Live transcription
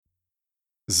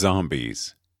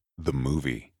Zombies, the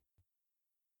movie.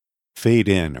 Fade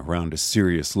in around a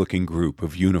serious-looking group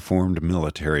of uniformed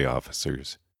military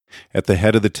officers. At the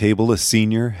head of the table, a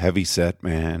senior, heavy-set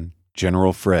man,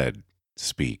 General Fred,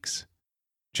 speaks.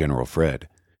 General Fred: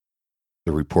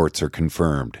 the reports are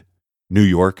confirmed. New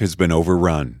York has been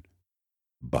overrun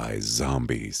by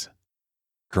zombies.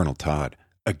 Colonel Todd: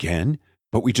 again?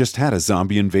 But we just had a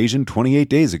zombie invasion 28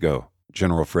 days ago.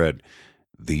 General Fred: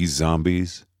 these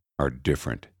zombies are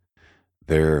different.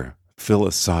 They're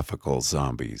philosophical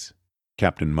zombies.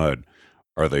 Captain Mudd: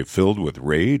 are they filled with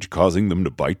rage, causing them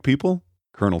to bite people?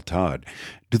 Colonel Todd: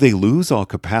 do they lose all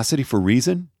capacity for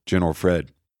reason? General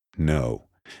Fred: no.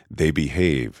 They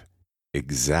behave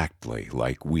exactly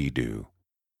like we do,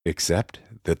 except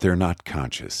that they're not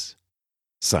conscious.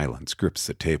 Silence grips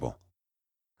the table.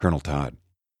 Colonel Todd: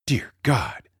 dear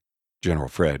God. General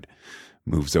Fred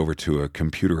moves over to a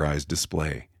computerized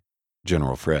display.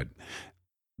 General Fred: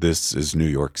 this is New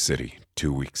York City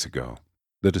 2 weeks ago.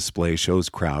 The display shows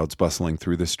crowds bustling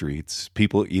through the streets,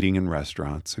 people eating in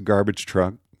restaurants, a garbage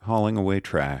truck hauling away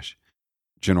trash.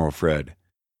 General Fred: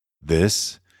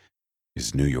 this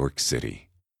is New York City.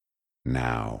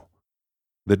 Now.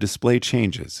 The display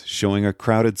changes, showing a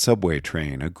crowded subway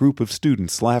train, a group of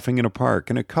students laughing in a park,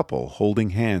 and a couple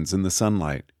holding hands in the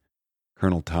sunlight.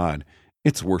 Colonel Todd: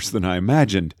 it's worse than I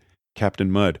imagined.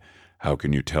 Captain Mudd: how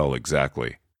can you tell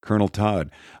exactly? Colonel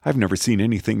Todd: I've never seen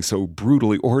anything so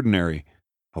brutally ordinary.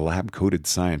 A lab-coated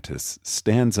scientist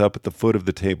stands up at the foot of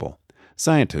the table.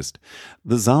 Scientist: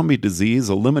 the zombie disease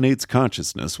eliminates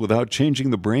consciousness without changing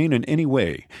the brain in any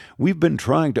way. We've been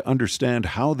trying to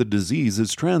understand how the disease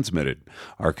is transmitted.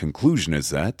 Our conclusion is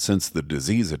that, since the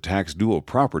disease attacks dual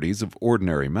properties of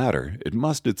ordinary matter, it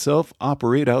must itself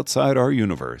operate outside our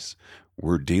universe.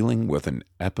 We're dealing with an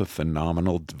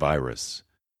epiphenomenal virus.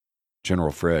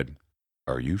 General Fred: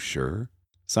 are you sure?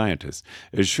 Scientist: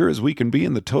 as sure as we can be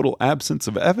in the total absence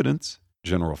of evidence.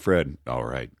 General Fred: all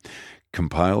right.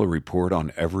 Compile a report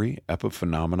on every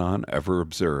epiphenomenon ever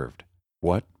observed.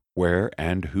 What, where,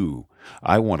 and who.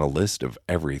 I want a list of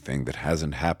everything that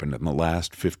hasn't happened in the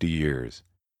last 50 years.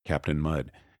 Captain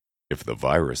Mudd: if the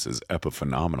virus is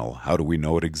epiphenomenal, how do we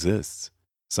know it exists?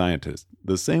 Scientist: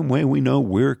 the same way we know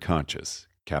we're conscious.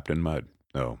 Captain Mudd: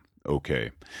 oh,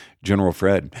 okay. General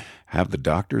Fred: have the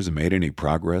doctors made any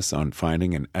progress on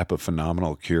finding an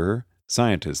epiphenomenal cure?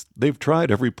 Scientist: they've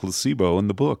tried every placebo in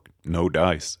the book. No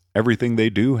dice. Everything they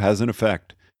do has an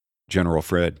effect. General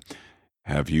Fred: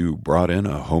 have you brought in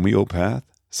a homeopath?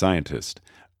 Scientist: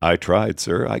 I tried,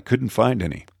 sir. I couldn't find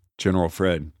any. General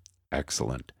Fred: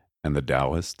 excellent. And the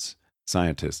Taoists?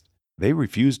 Scientist: they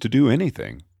refuse to do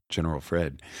anything. General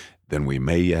Fred: then we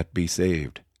may yet be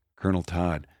saved. Colonel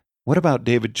Todd: what about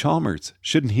David Chalmers?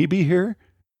 Shouldn't he be here?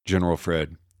 General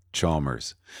Fred: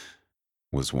 Chalmers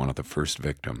was one of the first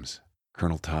victims.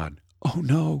 Colonel Todd: oh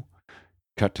no.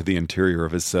 Cut to the interior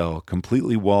of his cell,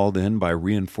 completely walled in by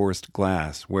reinforced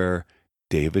glass, where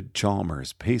David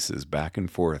Chalmers paces back and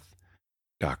forth.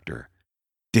 Doctor: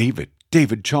 David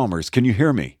Chalmers, can you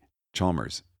hear me?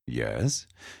 Chalmers: yes.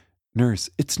 Nurse: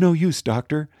 it's no use,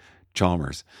 doctor.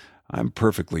 Chalmers: I'm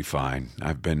perfectly fine.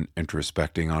 I've been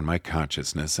introspecting on my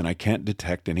consciousness, and I can't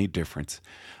detect any difference.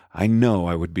 I know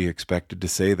I would be expected to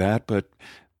say that, but...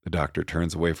 The doctor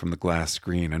turns away from the glass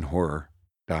screen in horror.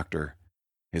 Doctor: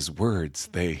 his words,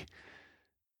 they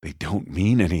don't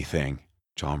mean anything.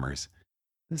 Chalmers: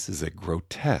 this is a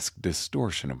grotesque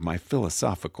distortion of my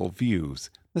philosophical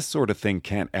views. This sort of thing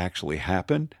can't actually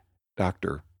happen.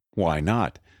 Doctor: why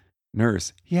not?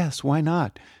 Nurse: yes, why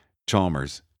not?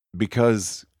 Chalmers: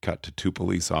 because... Cut to 2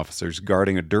 police officers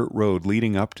guarding a dirt road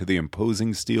leading up to the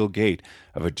imposing steel gate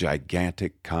of a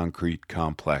gigantic concrete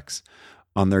complex.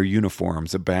 On their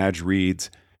uniforms, a badge reads,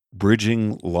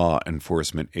 Bridging Law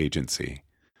Enforcement Agency.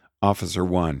 Officer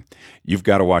 1: you've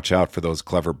got to watch out for those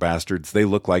clever bastards. They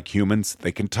look like humans.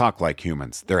 They can talk like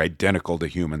humans. They're identical to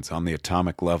humans on the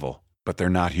atomic level, but they're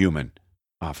not human.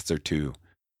 Officer 2: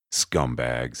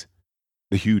 scumbags.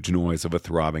 The huge noise of a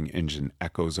throbbing engine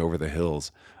echoes over the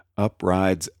hills. Up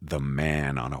rides the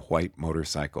man on a white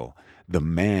motorcycle. The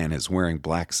man is wearing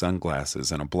black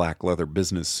sunglasses and a black leather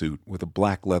business suit with a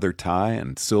black leather tie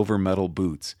and silver metal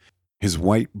boots. His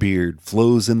white beard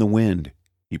flows in the wind.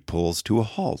 He pulls to a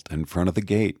halt in front of the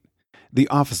gate. The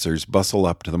officers bustle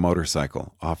up to the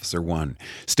motorcycle. Officer 1: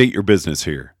 state your business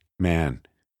here. Man: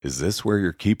 is this where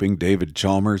you're keeping David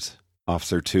Chalmers?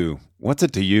 Officer 2: what's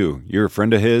it to you? You're a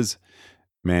friend of his?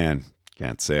 Man: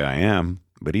 can't say I am.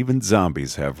 But even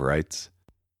zombies have rights.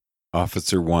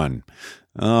 Officer 1: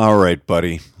 all right,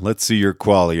 buddy. Let's see your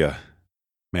qualia.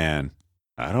 Man: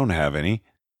 I don't have any.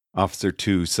 Officer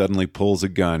 2 suddenly pulls a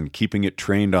gun, keeping it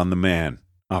trained on the man.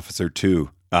 Officer 2,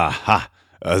 aha,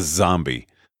 a zombie.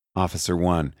 Officer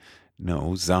 1,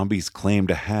 no, zombies claim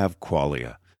to have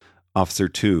qualia. Officer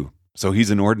 2, so he's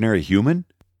an ordinary human?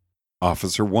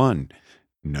 Officer 1,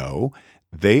 no,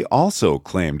 they also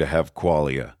claim to have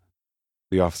qualia.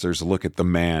 The officers look at the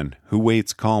man, who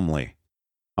waits calmly.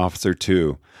 Officer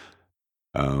 2,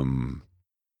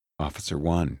 Officer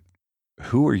 1,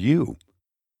 who are you?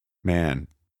 Man,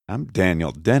 I'm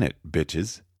Daniel Dennett,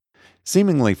 bitches.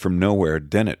 Seemingly from nowhere,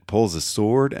 Dennett pulls a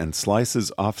sword and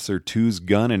slices Officer 2's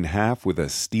gun in half with a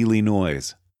steely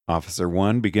noise. Officer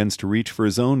 1 begins to reach for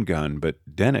his own gun, but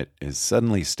Dennett is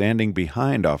suddenly standing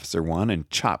behind Officer 1 and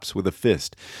chops with a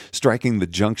fist, striking the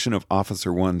junction of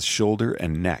Officer 1's shoulder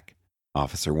and neck.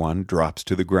 Officer 1 drops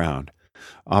to the ground.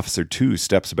 Officer 2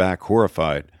 steps back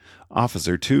horrified.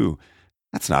 Officer 2,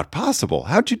 that's not possible.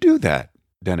 How'd you do that?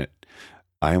 Dennett,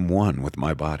 I am one with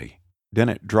my body.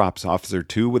 Dennett drops Officer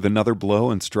 2 with another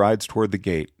blow and strides toward the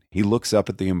gate. He looks up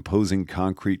at the imposing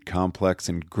concrete complex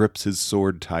and grips his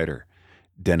sword tighter.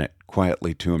 Dennett,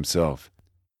 quietly to himself,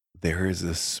 there is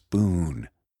a spoon.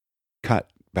 Cut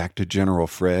back to General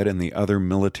Fred and the other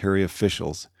military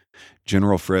officials.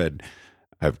 General Fred,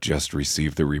 I've just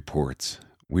received the reports.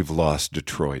 We've lost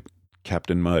Detroit.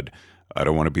 Captain Mudd, I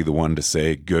don't want to be the one to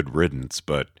say good riddance,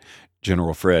 but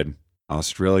General Fred,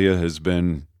 Australia has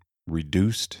been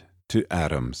reduced to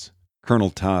atoms. Colonel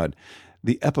Todd,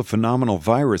 the epiphenomenal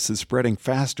virus is spreading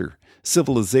faster.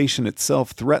 Civilization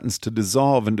itself threatens to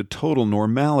dissolve into total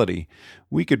normality.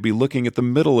 We could be looking at the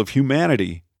middle of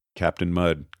humanity. Captain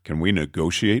Mudd, can we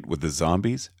negotiate with the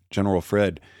zombies? General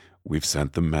Fred, we've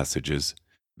sent them messages.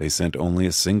 They sent only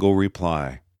a single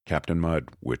reply. Captain Mudd,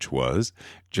 which was?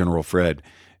 General Fred,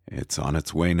 it's on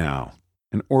its way now.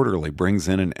 An orderly brings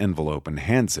in an envelope and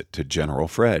hands it to General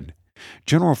Fred.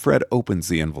 General Fred opens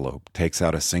the envelope, takes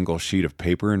out a single sheet of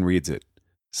paper and reads it.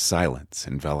 Silence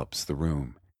envelops the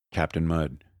room. Captain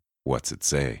Mudd, what's it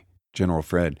say? General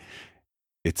Fred,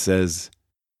 it says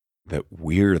that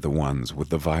we're the ones with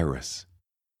the virus.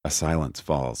 A silence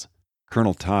falls.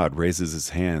 Colonel Todd raises his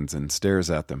hands and stares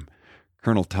at them.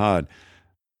 Colonel Todd,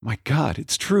 my God,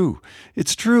 it's true.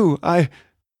 It's true. A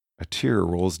tear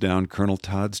rolls down Colonel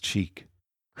Todd's cheek.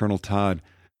 Colonel Todd,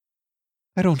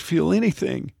 I don't feel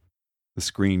anything. The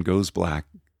screen goes black.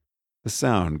 The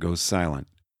sound goes silent.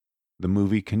 The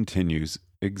movie continues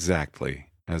exactly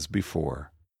as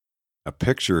before. A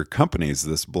picture accompanies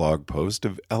this blog post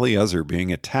of Eliezer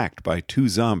being attacked by 2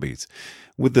 zombies,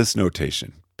 with this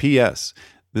notation, P.S.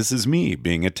 This is me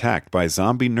being attacked by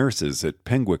zombie nurses at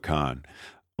Penguicon.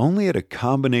 Only at a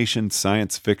combination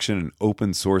science fiction and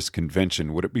open source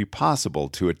convention would it be possible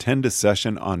to attend a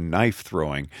session on knife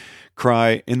throwing,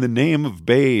 cry, in the name of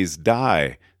Bays,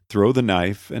 die, throw the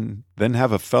knife, and then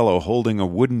have a fellow holding a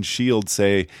wooden shield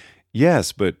say,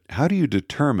 yes, but how do you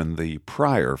determine the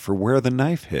prior for where the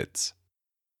knife hits?